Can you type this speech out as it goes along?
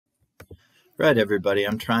Right, everybody.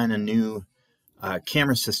 I'm trying a new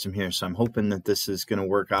camera system here, so I'm hoping that this is going to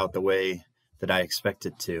work out the way that I expect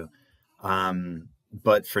it to.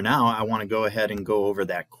 But for now, I want to go ahead and go over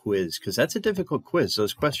that quiz because that's a difficult quiz.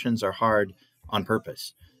 Those questions are hard on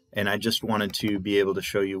purpose. And I just wanted to be able to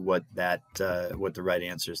show you what the right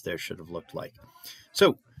answers there should have looked like.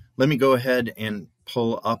 So let me go ahead and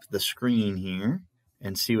pull up the screen here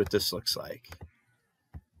and see what this looks like.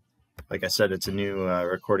 Like I said, it's a new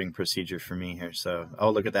recording procedure for me here. So, oh,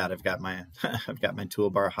 look at that. I've got my I've got my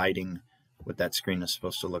toolbar hiding what that screen is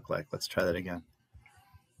supposed to look like. Let's try that again.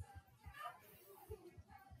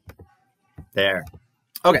 There.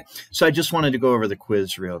 Okay, so I just wanted to go over the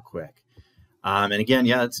quiz real quick. And again,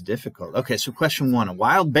 yeah, it's difficult. Okay, so question 1. A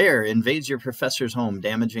wild bear invades your professor's home,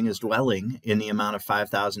 damaging his dwelling in the amount of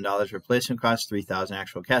 $5,000 replacement cost, $3,000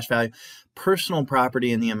 actual cash value, personal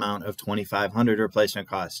property in the amount of $2,500 replacement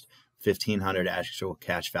cost, $1,500 actual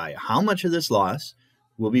cash value. How much of this loss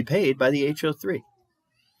will be paid by the HO-3?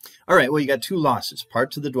 All right, well, you got two losses, part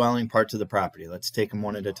to the dwelling, part to the property. Let's take them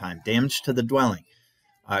one at a time. Damage to the dwelling.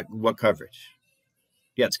 What coverage?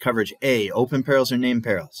 Yeah, it's coverage A, open perils or named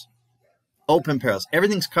perils. Open perils.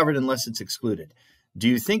 Everything's covered unless it's excluded. Do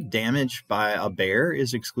you think damage by a bear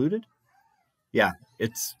is excluded? Yeah,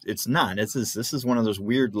 it's not. This is one of those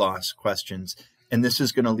weird loss questions, and this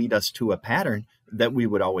is going to lead us to a pattern that we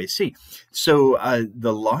would always see. So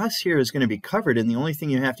the loss here is going to be covered, and the only thing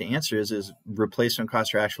you have to answer is replacement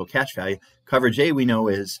cost or actual cash value. Coverage A we know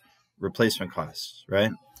is replacement costs,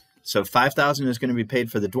 right? So $5,000 is going to be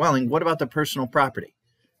paid for the dwelling. What about the personal property?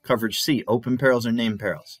 Coverage C, open perils or named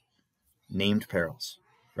perils? Named perils,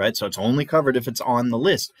 right? So it's only covered if it's on the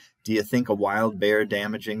list. Do you think a wild bear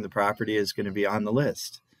damaging the property is going to be on the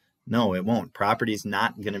list? No, it won't. Property is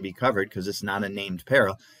not going to be covered because it's not a named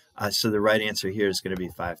peril. So the right answer here is going to be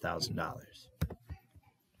 $5,000.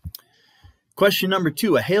 Question number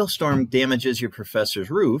 2. A hailstorm damages your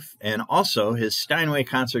professor's roof and also his Steinway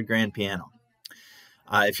concert grand piano.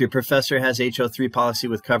 If your professor has HO-3 policy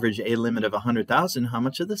with coverage A limit of $100,000, how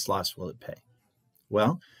much of this loss will it pay?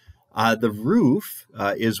 Well, the roof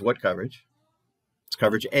is what coverage? It's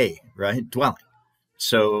coverage A, right? Dwelling.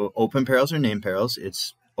 So open perils or named perils,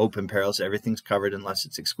 it's open perils. Everything's covered unless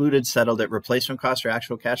it's excluded. Settled at replacement cost or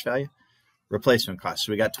actual cash value? Replacement cost.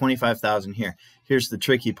 So we got $25,000 here. Here's the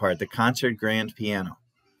tricky part, the concert grand piano.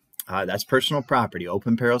 That's personal property.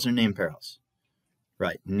 Open perils or named perils?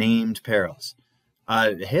 Right, named perils.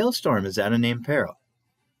 Hailstorm, is that a named peril?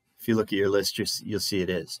 If you look at your list, you'll see it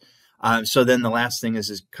is. So then the last thing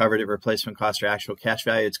is covered at replacement cost or actual cash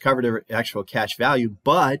value. It's covered at actual cash value,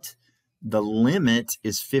 but the limit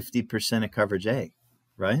is 50% of coverage A,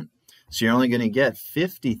 right? So you're only going to get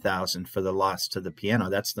 $50,000 for the loss to the piano.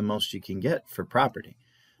 That's the most you can get for property.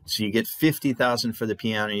 So you get $50,000 for the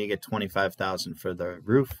piano, you get $25,000 for the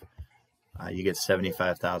roof. You get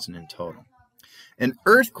 $75,000 in total. An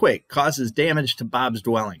earthquake causes damage to Bob's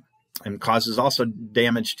dwelling and causes also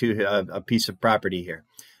damage to a piece of property here.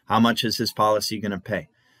 How much is his policy going to pay?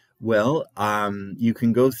 Well, you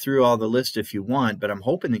can go through all the list if you want, but I'm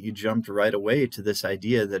hoping that you jumped right away to this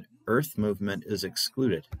idea that earth movement is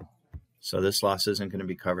excluded. So this loss isn't going to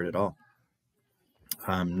be covered at all.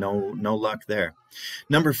 No luck there.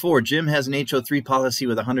 Number 4, Jim has an HO-3 policy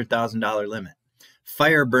with a $100,000 limit.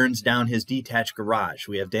 Fire burns down his detached garage.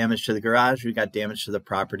 We have damage to the garage. We got damage to the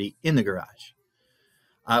property in the garage.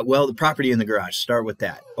 Well, the property in the garage, start with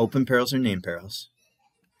that. Open perils or named perils?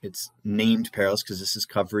 It's named perils because this is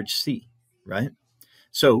coverage C, right?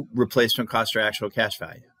 So replacement cost or actual cash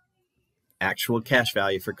value? Actual cash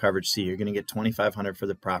value for coverage C. You're going to get $2,500 for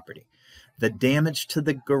the property. The damage to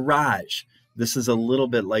the garage. This is a little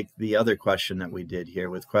bit like the other question that we did here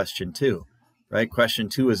with question 2. Right? Question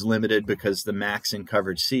 2 is limited because the max in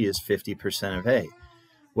coverage C is 50% of A.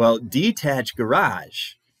 Well, detached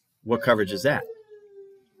garage, what coverage is that?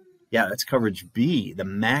 Yeah, that's coverage B. The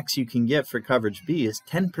max you can get for coverage B is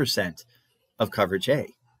 10% of coverage A,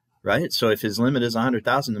 right? So if his limit is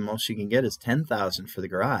 $100,000, the most you can get is $10,000 for the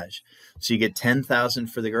garage. So you get $10,000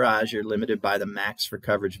 for the garage. You're limited by the max for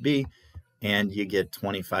coverage B, and you get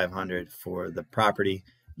 $2,500 for the property.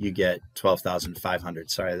 You get $12,500.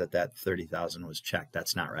 Sorry that 30,000 was checked.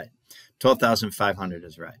 That's not right. $12,500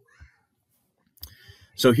 is right.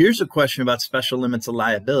 So here's a question about special limits of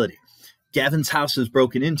liability. Gavin's house is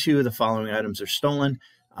broken into. The following items are stolen.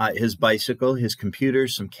 His bicycle, his computer,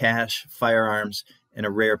 some cash, firearms, and a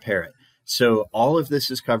rare parrot. So all of this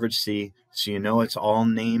is coverage C. So you know it's all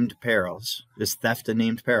named perils. Is theft a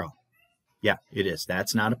named peril? Yeah, it is.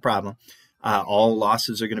 That's not a problem. All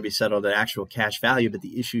losses are going to be settled at actual cash value, but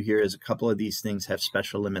the issue here is a couple of these things have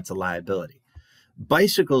special limits of liability.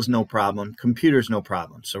 Bicycles, no problem. Computers, no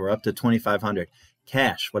problem. So we're up to 2,500.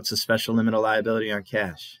 Cash, what's the special limit of liability on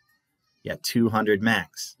cash? Yeah, 200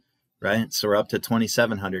 max, right? So we're up to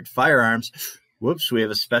 2,700. Firearms, whoops, we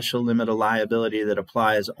have a special limit of liability that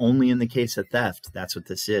applies only in the case of theft. That's what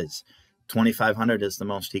this is. 2,500 is the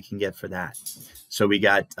most he can get for that. So we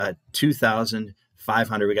got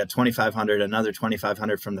 2,500. We got 2,500, another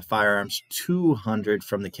 2,500 from the firearms, 200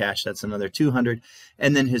 from the cash. That's another 200.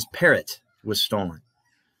 And then his parrot was stolen.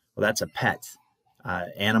 Well, that's a pet.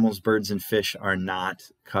 Animals, birds, and fish are not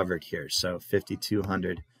covered here. So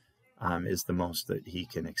 5,200 is the most that he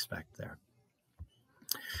can expect there.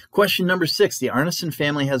 Question number 6. The Arneson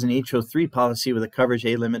family has an HO-3 policy with a coverage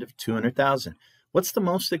A limit of $200,000. What's the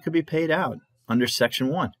most that could be paid out under Section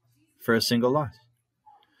 1 for a single loss?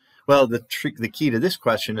 Well, the key to this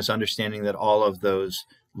question is understanding that all of those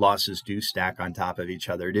losses do stack on top of each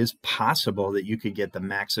other. It is possible that you could get the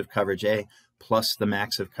max of coverage A plus the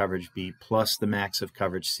max of coverage B plus the max of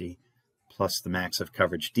coverage C plus the max of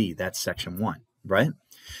coverage D. That's Section 1, right?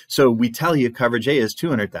 So we tell you coverage A is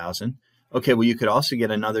 $200,000. Okay, well, you could also get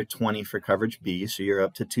another 20 for coverage B, so you're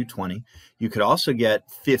up to 220. You could also get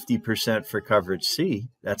 50% for coverage C.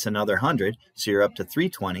 That's another 100, so you're up to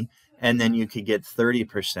 320. And then you could get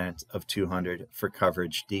 30% of 200 for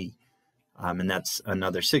coverage D. And that's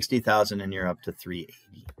another 60,000, and you're up to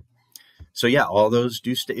 380. So yeah, all those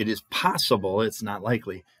do it is possible, it's not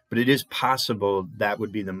likely, but it is possible that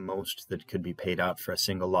would be the most that could be paid out for a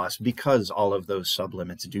single loss because all of those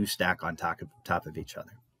sublimits do stack on top of each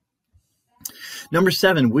other. Number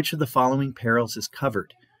 7, which of the following perils is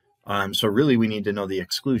covered? So really we need to know the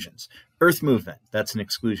exclusions. Earth movement, that's an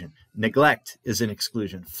exclusion. Neglect is an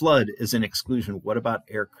exclusion. Flood is an exclusion. What about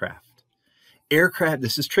aircraft? Aircraft,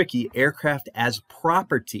 this is tricky. Aircraft as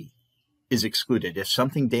property is excluded. If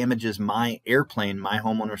something damages my airplane, my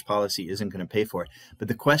homeowner's policy isn't going to pay for it. But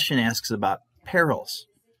the question asks about perils.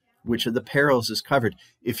 Which of the perils is covered?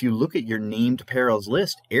 If you look at your named perils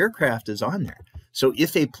list, aircraft is on there. So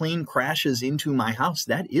if a plane crashes into my house,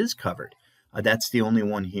 that is covered. That's the only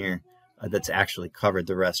one here that's actually covered.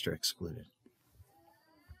 The rest are excluded.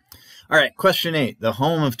 All right, question 8. The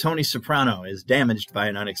home of Tony Soprano is damaged by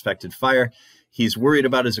an unexpected fire. He's worried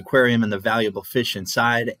about his aquarium and the valuable fish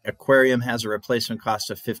inside. Aquarium has a replacement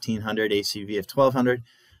cost of $1,500, ACV of $1,200.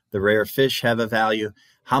 The rare fish have a value.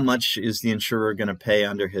 How much is the insurer going to pay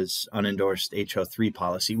under his unendorsed HO-3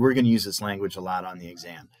 policy? We're going to use this language a lot on the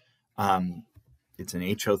exam. It's an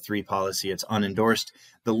HO-3 policy. It's unendorsed.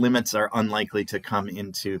 The limits are unlikely to come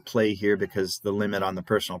into play here because the limit on the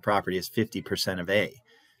personal property is 50% of A.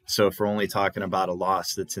 So if we're only talking about a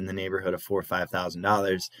loss that's in the neighborhood of $4,000 or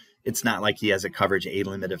 $5,000, it's not like he has a coverage A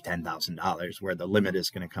limit of $10,000 where the limit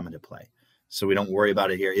is going to come into play. So we don't worry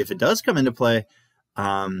about it here. If it does come into play,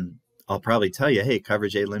 I'll probably tell you, hey,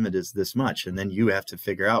 coverage A limit is this much, and then you have to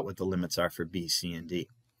figure out what the limits are for B, C, and D.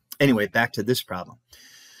 Anyway, back to this problem.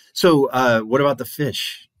 So what about the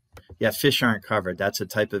fish? Yeah, fish aren't covered. That's a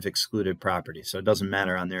type of excluded property, so it doesn't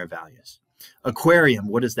matter on their values. Aquarium,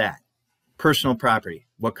 what is that? Personal property,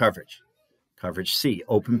 what coverage? Coverage C.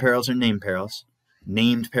 Open perils or named perils?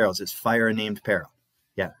 Named perils, is fire a named peril?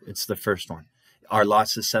 Yeah, it's the first one. Are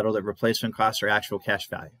losses settled at replacement cost or actual cash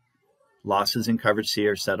value? Losses in coverage C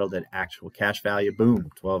are settled at actual cash value. Boom,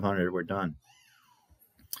 $1,200, we're done.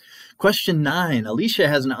 Question 9, Alicia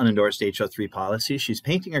has an unendorsed HO-3 policy. She's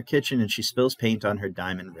painting her kitchen and she spills paint on her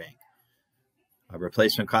diamond ring. A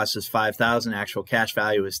replacement cost is $5,000. Actual cash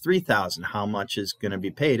value is $3,000. How much is going to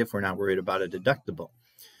be paid if we're not worried about a deductible?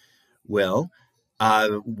 Well,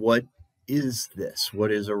 what is this?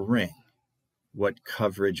 What is a ring? What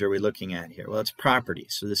coverage are we looking at here? Well, it's property.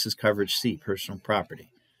 So this is coverage C, personal property.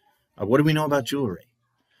 What do we know about jewelry?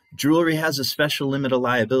 Jewelry has a special limit of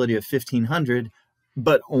liability of $1,500,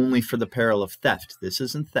 but only for the peril of theft. This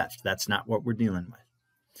isn't theft. That's not what we're dealing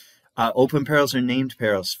with. Open perils are named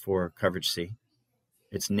perils for coverage C.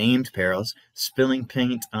 It's named perils. Spilling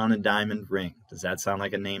paint on a diamond ring. Does that sound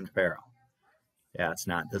like a named peril? Yeah, it's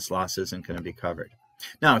not. This loss isn't going to be covered.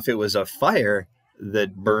 Now, if it was a fire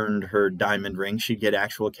that burned her diamond ring, she'd get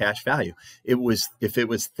actual cash value. If it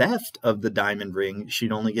was theft of the diamond ring,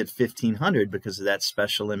 she'd only get $1,500 because of that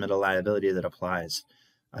special limit of liability that applies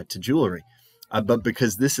to jewelry. But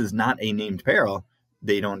because this is not a named peril,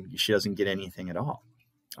 she doesn't get anything at all.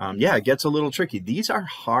 Yeah, it gets a little tricky. These are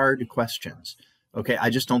hard questions. Okay, I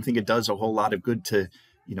just don't think it does a whole lot of good to,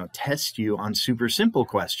 test you on super simple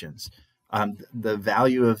questions. The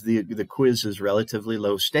value of the quiz is relatively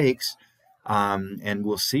low stakes, and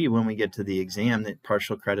we'll see when we get to the exam that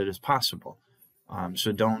partial credit is possible.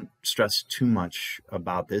 So don't stress too much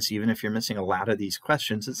about this. Even if you're missing a lot of these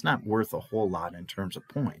questions, it's not worth a whole lot in terms of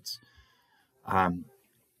points.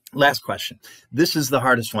 Last question. This is the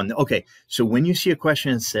hardest one. Okay, so when you see a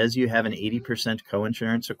question that says you have an 80%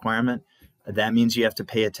 coinsurance requirement, that means you have to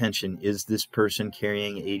pay attention. Is this person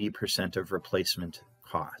carrying 80% of replacement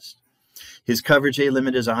cost? His coverage A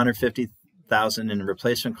limit is $150,000 and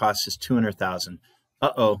replacement cost is $200,000.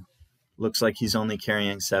 Uh-oh, looks like he's only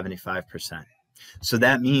carrying 75%. So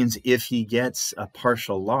that means if he gets a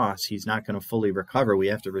partial loss, he's not going to fully recover. We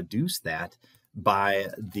have to reduce that by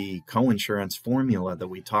the coinsurance formula that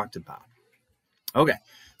we talked about. Okay,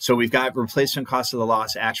 so we've got replacement cost of the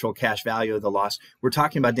loss, actual cash value of the loss. We're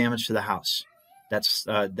talking about damage to the house.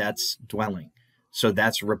 That's dwelling. So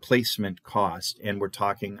that's replacement cost, and we're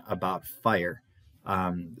talking about fire.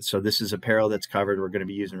 So this is a peril that's covered. We're going to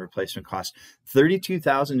be using replacement cost.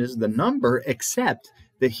 $32,000 is the number, except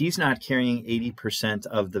that he's not carrying 80%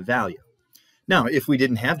 of the value. Now, if we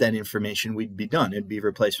didn't have that information, we'd be done. It'd be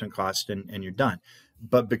replacement cost and you're done.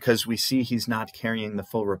 But because we see he's not carrying the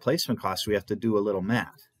full replacement cost, we have to do a little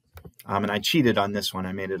math. And I cheated on this one.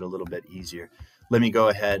 I made it a little bit easier. Let me go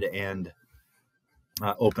ahead and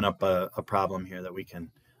open up a problem here that we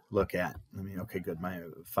can look at. Okay, good. My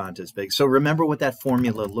font is big. So remember what that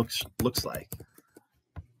formula looks like.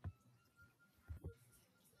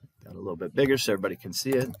 Got a little bit bigger so everybody can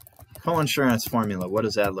see it. Coinsurance formula, what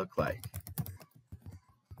does that look like?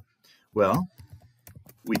 Well,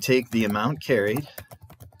 we take the amount carried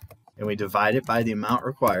and we divide it by the amount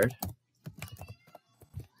required.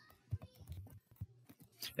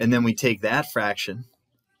 And then we take that fraction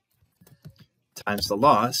times the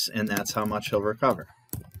loss, and that's how much he'll recover.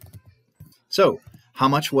 So, how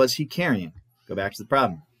much was he carrying? Go back to the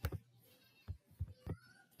problem.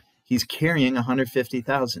 He's carrying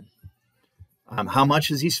 $150,000. How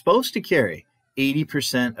much is he supposed to carry?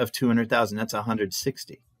 80% of $200,000. That's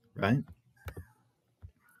 $160,000. Right?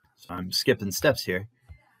 So I'm skipping steps here.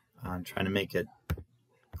 I'm trying to make it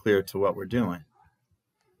clear to what we're doing.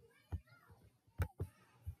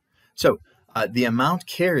 So the amount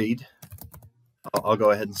carried, I'll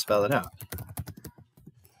go ahead and spell it out.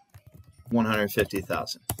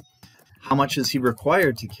 $150,000. How much is he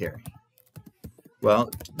required to carry?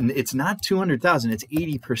 Well, it's not $200,000. It's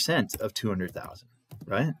 80% of $200,000,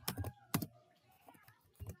 right?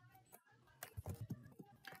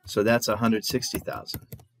 So that's $160,000.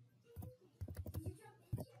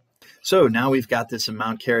 So now we've got this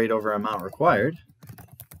amount carried over amount required.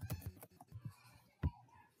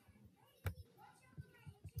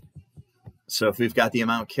 So if we've got the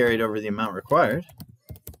amount carried over the amount required,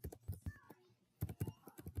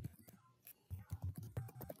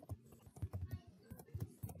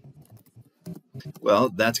 well,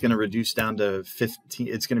 that's going to reduce down to 15.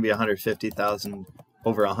 It's going to be 150,000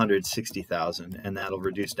 over 160,000, and that'll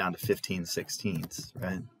reduce down to 15/16,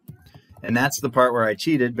 right? And that's the part where I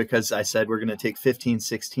cheated, because I said we're going to take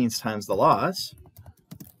 15/16 times the loss.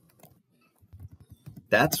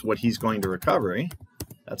 That's what he's going to recover.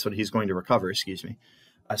 That's what he's going to recover, excuse me.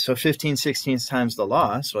 So 15/16 times the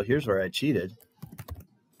loss. Well, here's where I cheated.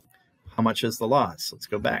 How much is the loss? Let's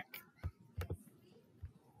go back.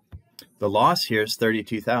 The loss here is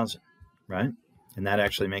 32,000, right? And that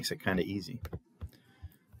actually makes it kind of easy,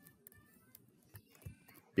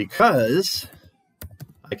 because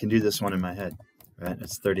I can do this one in my head, right?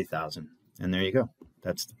 It's 30,000, and there you go.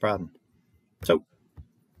 That's the problem. So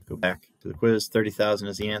go back to the quiz. 30,000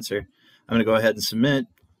 is the answer. I'm going to go ahead and submit,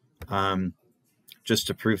 just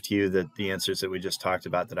to prove to you that the answers that we just talked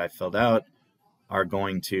about that I filled out are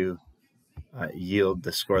going to yield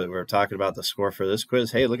the score that we were talking about, the score for this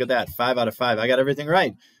quiz. Hey, look at that, 5 out of 5. I got everything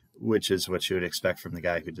right, which is what you would expect from the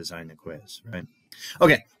guy who designed the quiz, right?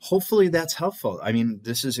 Okay, hopefully that's helpful. I mean,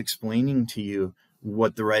 this is explaining to you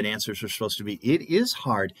what the right answers are supposed to be. It is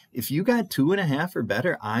hard. If you got 2.5 or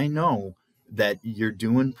better, I know that you're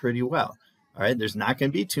doing pretty well. All right, there's not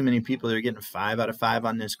going to be too many people that are getting 5 out of 5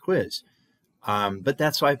 on this quiz. But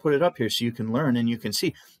that's why I put it up here, so you can learn and you can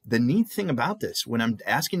see. The neat thing about this, when I'm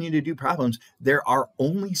asking you to do problems, there are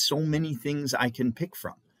only so many things I can pick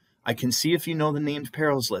from. I can see if you know the named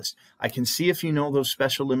perils list. I can see if you know those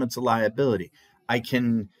special limits of liability. I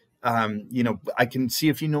can, I can see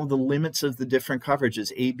if you know the limits of the different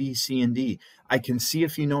coverages, A, B, C, and D. I can see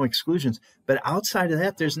if you know exclusions. But outside of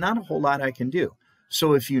that, there's not a whole lot I can do.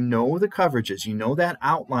 So if you know the coverages, you know that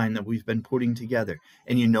outline that we've been putting together,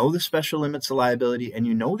 and you know the special limits of liability, and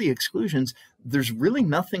you know the exclusions, there's really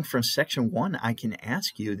nothing from section 1 I can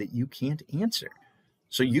ask you that you can't answer.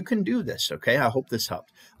 So you can do this, okay? I hope this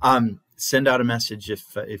helped. Send out a message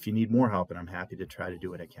if you need more help, and I'm happy to try to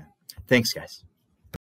do what I can. Thanks, guys.